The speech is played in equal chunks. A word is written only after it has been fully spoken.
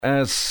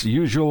As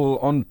usual,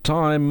 on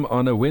time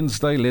on a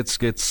Wednesday, Let's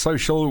Get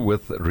Social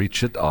with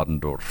Richard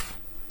Adendorff.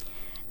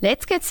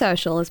 Let's Get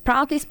Social is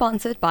proudly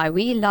sponsored by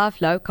We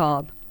Love Low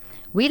Carb.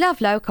 We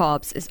Love Low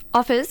Carbs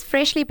offers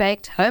freshly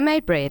baked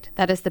homemade bread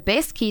that is the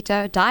best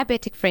keto,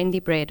 diabetic-friendly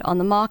bread on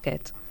the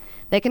market.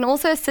 They can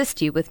also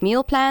assist you with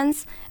meal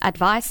plans,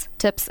 advice,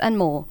 tips and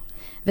more.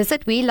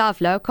 Visit We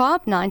Love Low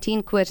Carb,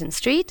 19 Quirton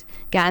Street,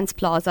 Gans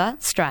Plaza,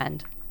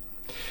 Strand.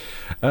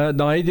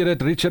 Nou het jy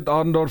dit, Richard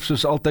Adendorff,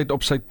 soos altyd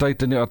op sy tyd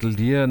in die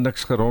ateljee,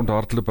 niks gerond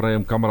hardloop ry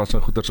om kameras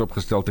en goeders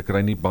opgestel te kry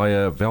nie.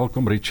 Baie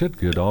welkom, Richard.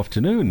 Good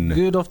afternoon.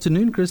 Good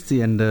afternoon,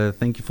 Christy, and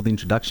thank you for the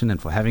introduction and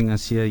for having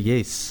us here.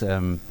 Yes,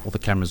 all the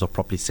cameras are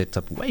properly set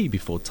up way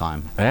before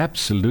time.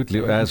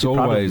 Absolutely, as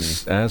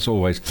always.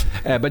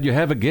 But you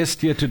have a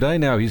guest here today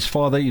now. His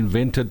father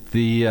invented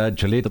the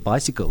Gillette. The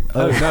bicycle.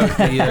 Oh,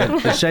 no,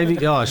 the shaving.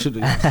 Yeah, I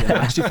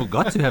actually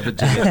forgot to have a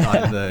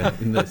Gillette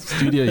in the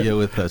studio here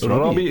with us.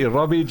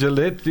 Robbie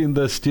Gillette in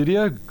the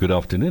studio. Good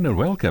afternoon and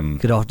welcome.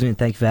 Good afternoon.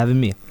 Thank you for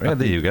having me.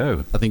 There you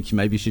go. I think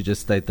maybe you should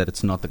just state that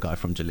it's not the guy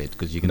from Gillette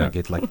because you're going to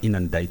get like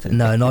inundated.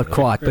 No, not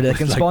quite, but they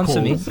can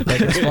sponsor me. They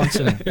can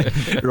sponsor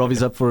me.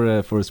 Robbie's up for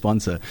a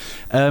sponsor.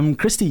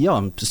 Christy, yeah,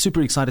 I'm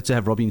super excited to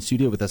have Robbie in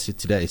studio with us here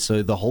today.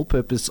 So the whole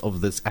purpose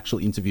of this actual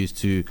interview is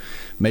to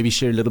maybe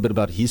share a little bit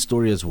about his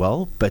story as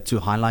well, but to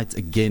highlight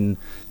again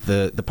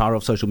the power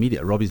of social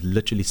media. Robbie's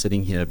literally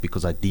sitting here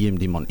because I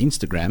DM'd him on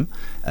Instagram,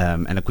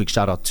 and a quick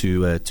shout out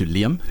to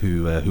Liam,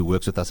 who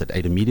works with us at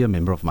Ada Media,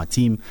 member of my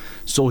team,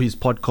 saw his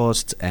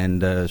podcast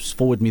and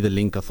forwarded me the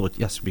link. I thought,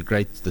 yes, it'd be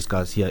great. This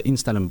guy's here in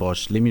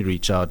Stellenbosch. Let me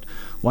reach out.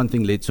 One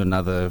thing led to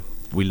another.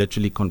 We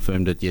literally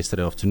confirmed it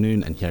yesterday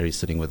afternoon, and here he's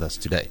sitting with us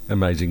today.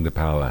 Amazing the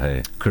power,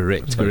 hey?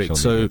 Correct.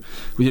 So,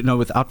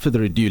 without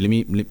further ado, let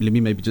me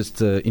maybe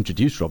just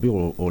introduce Robbie,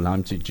 or allow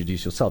him to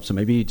introduce yourself. So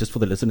maybe just for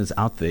the listeners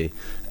out there,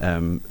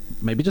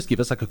 maybe just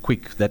give us like a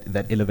quick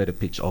that elevator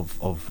pitch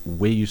of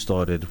where you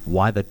started,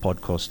 why that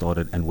podcast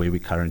started, and where we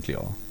currently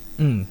are.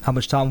 How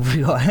much time have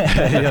we got?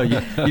 Yeah,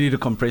 you need to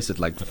compress it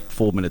like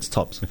 4 minutes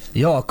tops.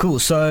 Yeah, cool.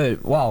 So,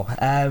 wow.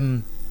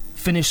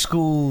 Finished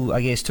school,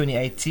 I guess,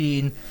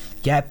 2018,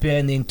 gap year,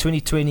 and then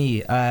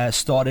 2020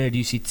 started at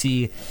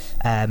UCT,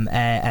 and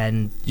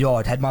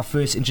I'd had my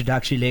first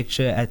introductory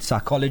lecture at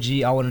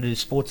psychology. I wanted to do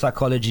sports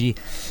psychology,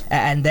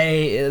 and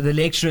the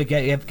lecturer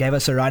gave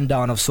us a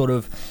rundown of sort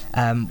of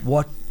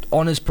what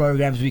honours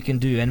programs we can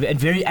do, and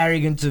very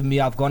arrogant of me,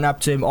 I've gone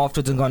up to him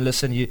afterwards and gone,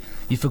 listen, you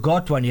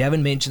forgot one, you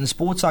haven't mentioned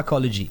sports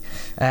psychology,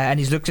 and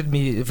he's looked at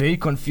me very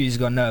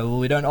confused, gone, no, well,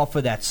 we don't offer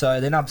that. So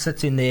then I'm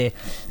sitting there,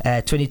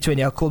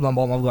 2020, I called my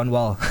mom, I've gone,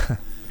 well,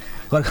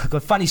 got a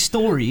funny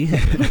story,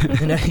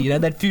 you know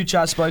that future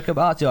I spoke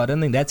about. Yeah, I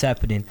don't think that's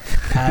happening.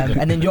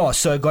 And then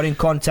so I got in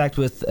contact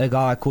with a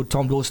guy called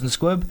Tom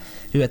Dawson-Squibb,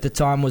 who at the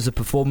time was a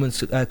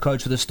performance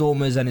coach for the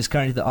Stormers and is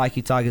currently the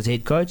Ike Tigers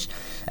head coach.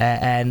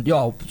 And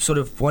sort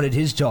of wanted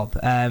his job,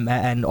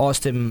 and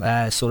asked him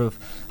sort of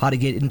how to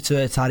get into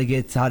it, how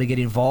to get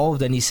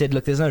involved. And he said,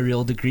 look, there's no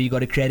real degree. You got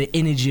to create an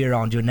energy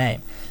around your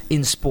name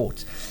in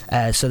sport.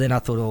 So then I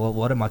thought, well,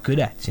 what am I good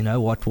at? You know,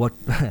 what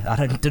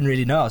I didn't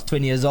really know. I was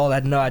 20 years old. I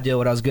had no idea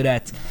what I was good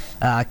at.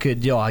 I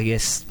could, I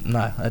guess,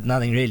 no,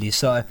 nothing really.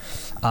 So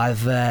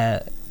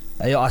I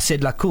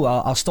said, like, cool,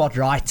 I'll start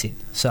writing.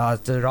 So I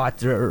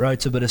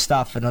wrote a bit of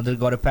stuff, and I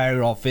got a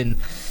paragraph in,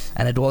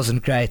 and it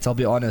wasn't great, I'll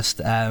be honest.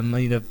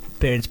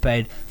 Parents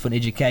paid for an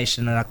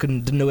education, and I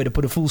didn't know where to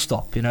put a full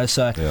stop,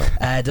 So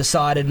I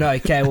decided, no,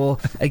 okay,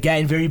 well,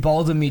 again, very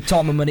bold of me,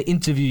 Tom, I'm going to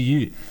interview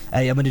you.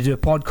 I'm going to do a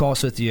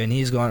podcast with you. And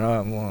he's going,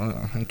 oh,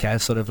 well, okay,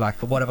 sort of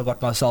like, what have I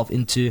got myself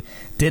into?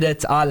 Did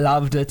it, I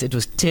loved it. It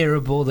was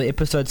terrible. The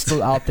episode's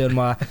still out there on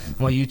my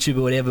YouTube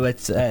or whatever,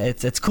 but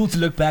it's cool to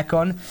look back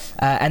on.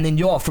 And then,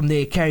 from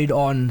there, carried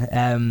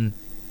on,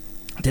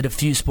 did a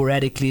few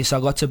sporadically. So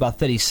I got to about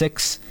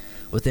 36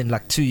 within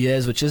like 2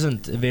 years, which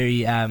isn't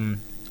very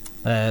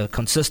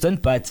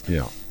consistent, but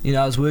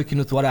I was working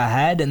with what I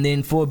had. And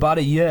then for about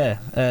a year,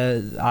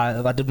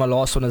 I did my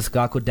last one with this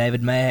guy called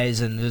David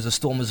Mayhays, and there was a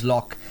Stormers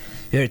lock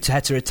who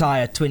had to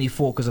retire at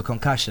 24 because of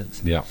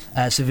concussions.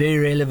 So very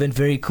relevant,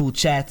 very cool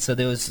chat. So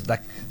there's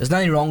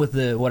nothing wrong with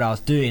what I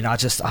was doing. I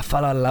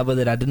fell out of love with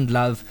it. I didn't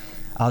love.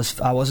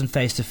 I wasn't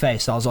face to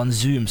face. I was on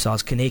Zoom, so I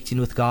was connecting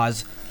with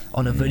guys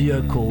on a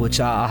video call,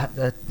 which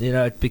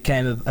it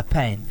became a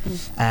pain.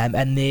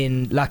 And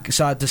then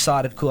so I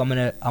decided, cool, I'm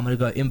gonna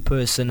go in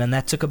person, and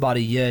that took about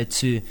a year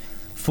to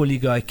fully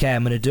go, okay,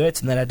 I'm going to do it.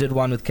 And then I did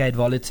one with Kate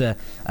Voliter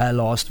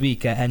last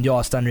week, and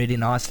it's done really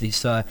nicely.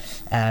 So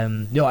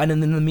and then in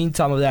the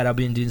meantime of that, I've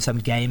been doing some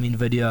gaming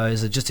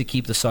videos just to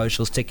keep the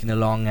socials ticking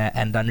along,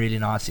 and done really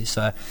nicely.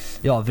 So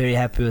very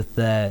happy with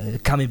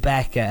coming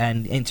back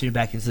and entering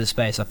back into the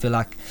space. I feel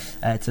like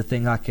it's a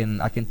thing I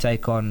can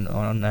take on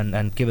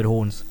and give it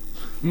horns.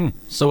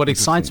 So what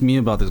excites me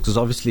about this, because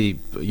obviously,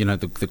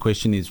 the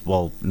question is,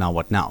 well, now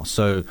what now?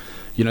 So,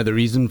 the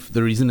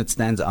reason it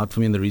stands out for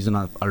me, and the reason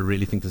I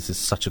really think this is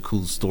such a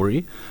cool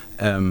story,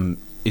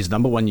 is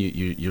number one,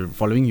 you're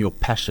following your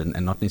passion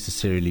and not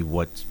necessarily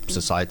what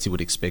society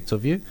would expect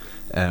of you.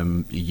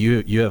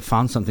 You have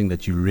found something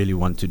that you really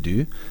want to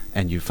do,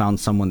 and you found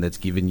someone that's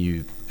given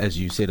you, as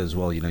you said as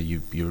well,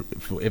 you're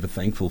forever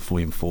thankful for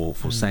him for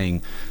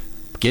saying,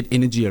 get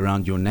energy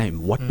around your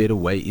name. What better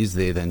way is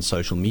there than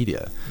social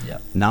media? Yeah.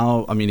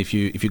 Now, I mean, if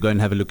you go and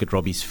have a look at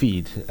Robbie's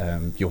feed,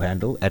 your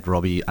handle at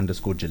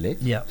Robbie_Gillette,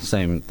 Yeah.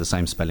 the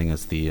same spelling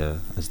as the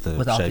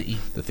Without shape, the E.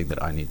 the thing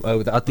that I need. Oh,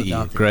 without the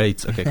Without E. the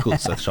Great. Okay, cool.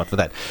 So shot for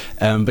that.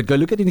 But go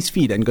look at his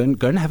feed and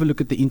go and have a look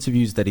at the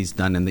interviews that he's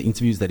done and the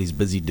interviews that he's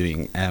busy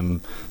doing.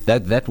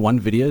 That one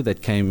video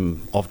that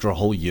came after a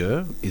whole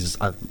year is,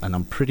 and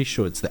I'm pretty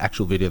sure it's the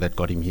actual video that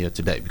got him here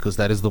today, because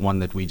that is the one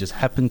that we just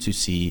happened to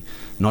see.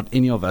 Not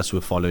any of us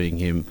were following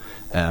him.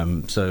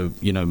 So,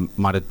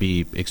 might it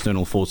be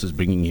external forces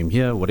bringing him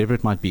here, whatever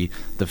it might be.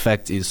 The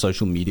fact is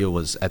social media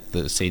was at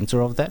the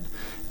center of that.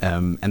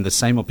 And the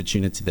same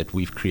opportunity that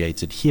we've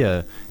created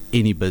here,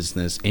 any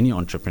business, any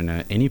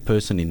entrepreneur, any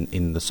person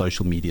in the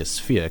social media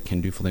sphere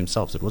can do for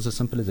themselves. It was as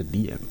simple as a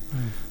DM,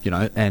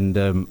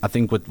 and I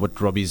think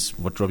what Robbie's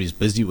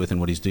busy with and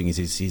what he's doing is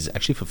he's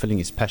actually fulfilling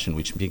his passion,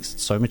 which makes it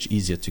so much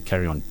easier to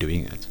carry on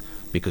doing it,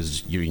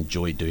 because you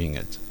enjoy doing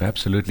it.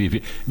 Absolutely. If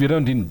you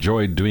don't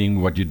enjoy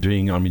doing what you're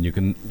doing, I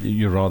mean,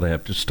 you rather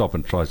have to stop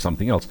and try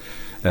something else.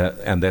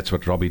 And that's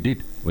what Robbie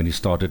did when he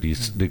started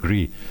his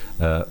degree.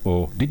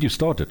 Or did you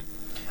start it?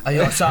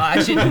 So I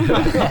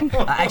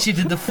actually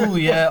did the full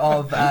year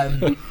of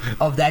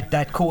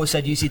that course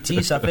at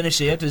UCT. So I finished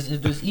it.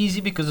 It was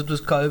easy because it was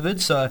COVID,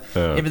 so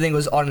everything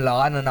was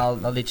online, and I'll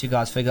let you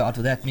guys figure out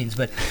what that means.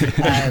 But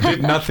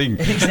nothing.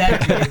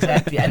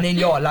 Exactly. And then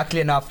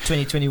luckily enough,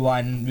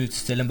 2021 moved to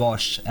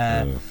Stellenbosch.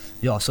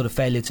 Sort of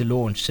failure to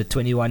launch at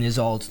 21 years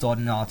old,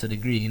 starting out a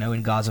degree,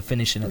 when guys are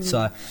finishing it.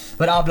 So,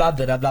 but I've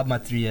loved it. I've loved my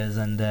 3 years,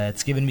 and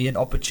it's given me an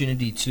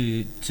opportunity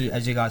to,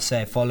 as you guys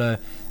say, follow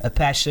a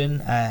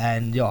passion,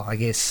 and I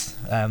guess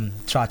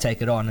try to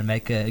take it on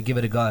and give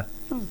it a go.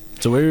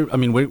 So we're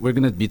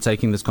going to be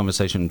taking this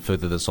conversation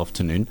further this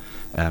afternoon.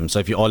 So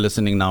if you are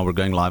listening now, we're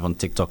going live on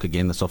TikTok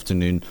again this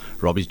afternoon.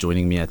 Robbie's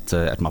joining me at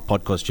my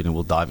podcast.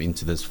 We'll dive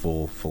into this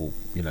for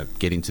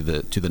get into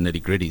the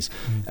nitty gritties.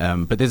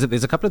 But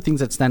there's a couple of things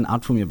that stand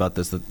out for me about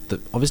this.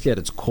 That obviously at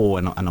its core,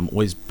 and I'm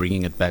always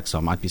bringing it back, so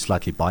I might be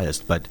slightly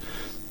biased, but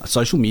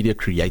social media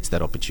creates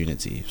that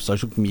opportunity.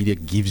 Social media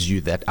gives you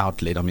that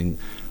outlet. I mean,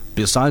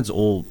 besides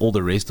all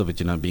the rest of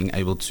it, being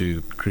able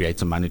to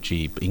create a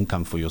monetary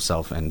income for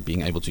yourself and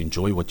being able to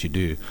enjoy what you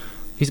do,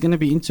 he's going to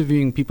be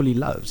interviewing people he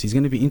loves. He's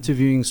going to be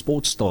interviewing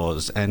sports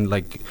stars. And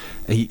like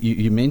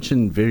you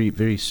mentioned very,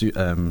 very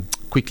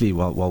quickly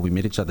while we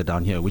met each other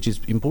down here, which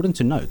is important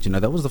to note.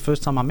 That was the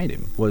first time I met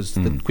him, was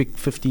the quick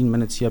 15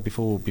 minutes here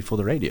before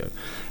the radio.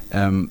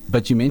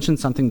 But you mentioned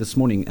something this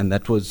morning, and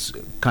that was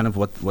kind of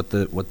what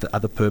the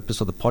other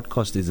purpose of the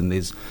podcast is. And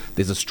there's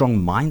a strong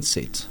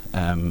mindset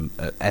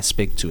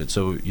aspect to it.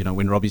 So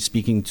when Robbie's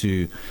speaking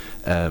to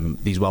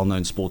these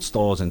well-known sports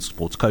stars and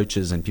sports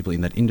coaches and people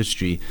in that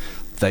industry,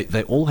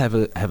 they all have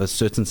a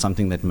certain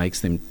something that makes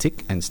them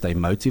tick and stay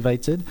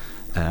motivated,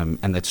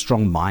 and that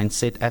strong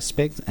mindset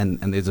aspect. And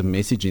there's a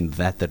message in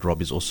that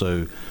Rob is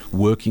also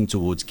working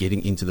towards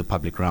getting into the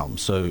public realm.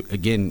 So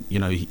again,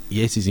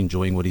 yes, he's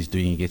enjoying what he's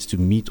doing. He gets to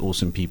meet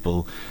awesome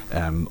people.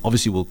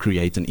 Obviously, will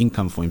create an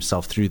income for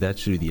himself through that,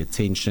 through the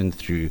attention,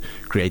 through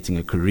creating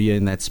a career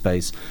in that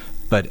space.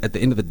 But at the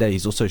end of the day,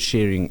 he's also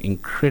sharing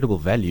incredible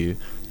value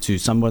to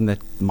someone that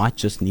might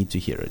just need to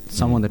hear it.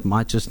 Someone that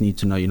might just need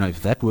to know,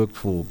 if that worked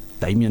for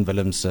Damian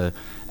Willems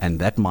and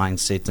that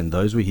mindset, and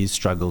those were his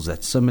struggles,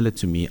 that's similar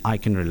to me, I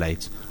can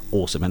relate.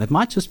 Awesome. And it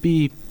might just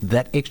be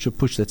that extra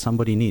push that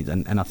somebody needs.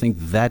 And I think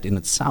that in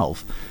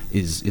itself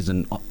is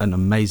an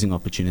amazing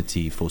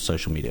opportunity for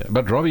social media.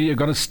 But Robbie, you're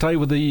going to stay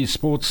with the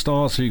sports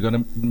stars, so you're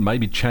going to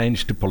maybe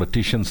change to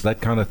politicians,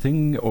 that kind of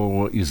thing?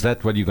 Or is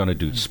that what you're going to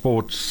do?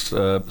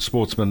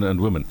 Sportsmen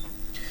and women?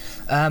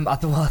 I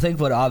think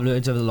what I've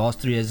learned over the last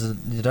 3 years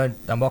is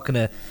I'm going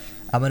to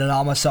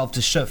allow myself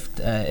to shift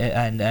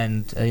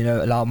and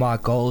allow my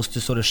goals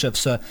to sort of shift.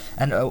 So,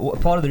 and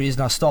part of the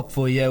reason I stopped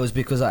for a year was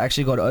because I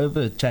actually got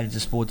over changing to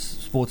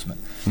sportsman.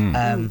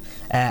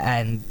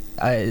 And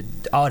I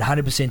would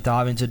 100%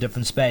 dive into a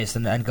different space.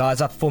 And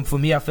guys, for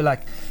me, I feel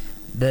like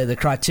the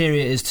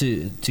criteria is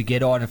to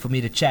get on, and for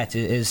me to chat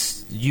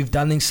is you've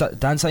done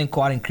something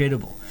quite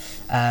incredible.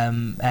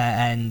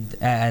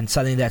 And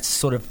something that's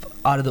sort of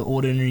out of the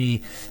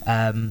ordinary.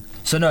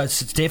 So no, it's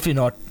definitely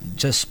not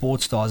just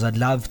sports stars. I'd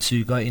love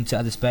to go into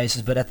other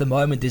spaces, but at the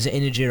moment there's an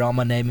energy around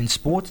my name in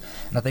sport,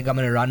 and I think I'm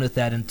going to run with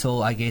that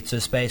until I get to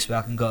a space where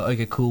I can go,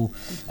 okay, cool.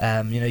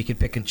 You can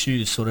pick and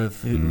choose sort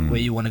of where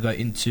you want to go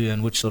into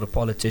and which sort of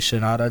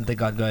politician. I don't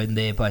think I'd go in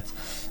there, but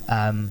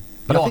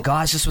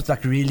guys just with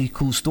like really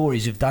cool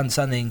stories who've done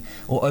something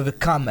or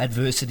overcome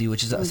adversity,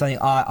 which is something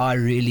I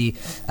really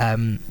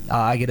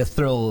I get a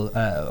thrill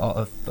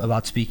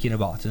about speaking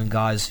about, and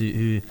guys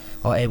who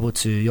are able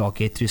to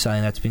get through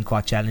something that's been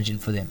quite challenging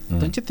for them.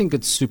 Don't you think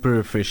it's super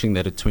refreshing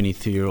that a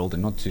 23-year-old,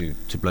 and not to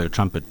blow a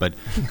trumpet, but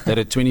that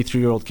a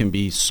 23-year-old can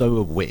be so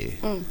aware,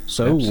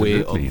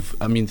 aware of,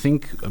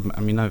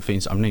 no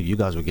offense, I know you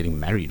guys were getting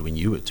married when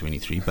you were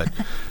 23, but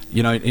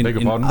you know, in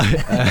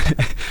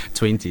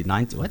 20,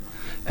 90, what?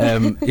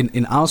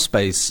 In our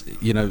space,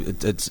 you know,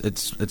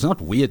 it's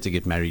not weird to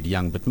get married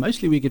young, but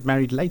mostly we get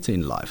married later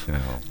in life. Yeah.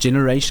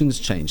 Generations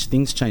change,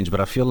 things change, but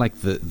I feel like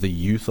the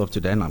youth of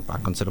today, and I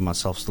consider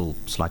myself still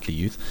slightly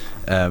youth,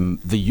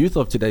 the youth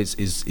of today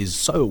is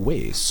so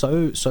aware,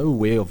 so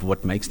aware of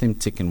what makes them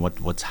tick and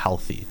what's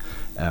healthy.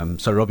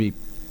 So Robbie,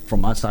 from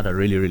my side, I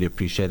really, really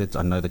appreciate it.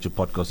 I know that your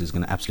podcast is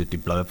going to absolutely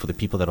blow up. For the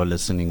people that are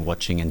listening,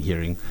 watching, and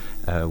hearing,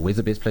 where's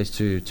the best place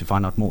to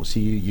find out more? See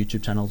you,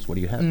 YouTube channels, what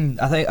do you have?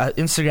 I think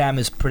Instagram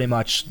is pretty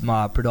much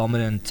my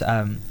predominant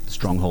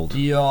stronghold.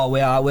 Yeah,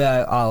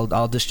 where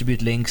I'll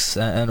distribute links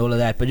and all of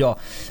that. But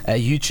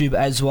YouTube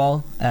as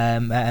well,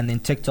 and then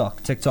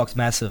TikTok. TikTok's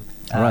massive.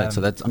 All right,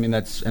 so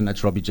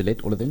that's Robbie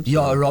Gillette, all of them?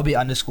 Yeah,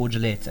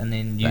 Robbie_Gillette, and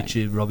then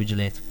YouTube, Robbie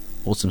Gillette.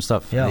 Awesome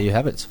stuff. Yeah. There you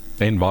have it.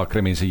 En waar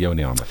kry mense jou in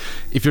die hande?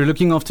 If you're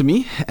looking after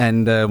me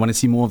and want to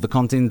see more of the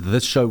content,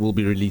 this show will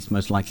be released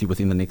most likely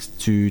within the next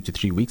 2 to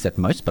 3 weeks at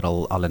most, but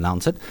I'll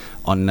announce it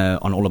on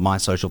all of my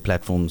social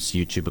platforms,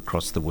 YouTube,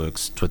 across the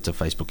works, Twitter,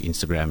 Facebook,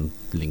 Instagram,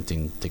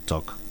 LinkedIn,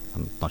 TikTok.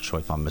 I'm not sure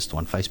if I missed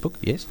one. Facebook,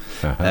 yes.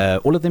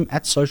 All of them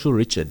at Social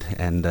Richard,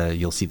 and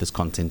you'll see this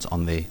content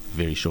on there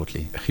very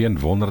shortly. Geen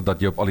wonder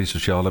dat jy op al die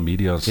sosiale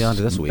media's Ja,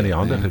 dit is in die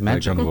hande gekry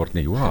kan word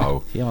nie.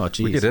 Wow. Ja, Hoe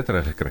geez. het jy dit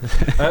reg gekry?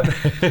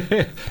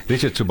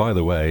 Richard, so by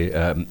the way,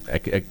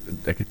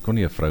 ek kon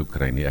nie 'n vrou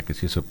kry nie. Ek is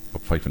hier so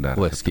op 35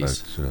 Oh, getroud.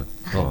 excuse.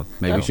 So,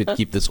 Maybe we should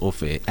keep this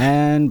off air.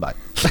 And bye.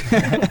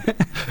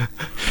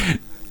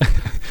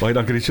 baie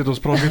dankie Richard, ons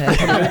praat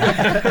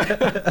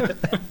weer.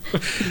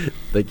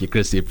 Thank you,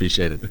 Christy.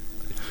 Appreciate it.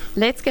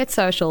 Let's Get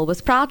Social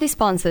was proudly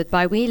sponsored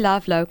by We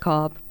Love Low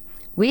Carb.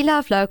 We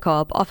Love Low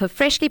Carb offer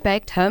freshly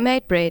baked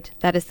homemade bread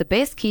that is the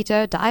best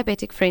keto,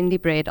 diabetic-friendly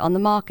bread on the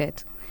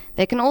market.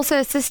 They can also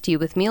assist you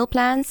with meal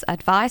plans,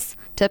 advice,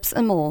 tips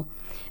and more.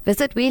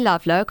 Visit We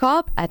Love Low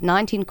Carb at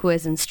 19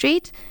 Curzon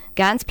Street,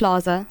 Gans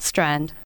Plaza, Strand.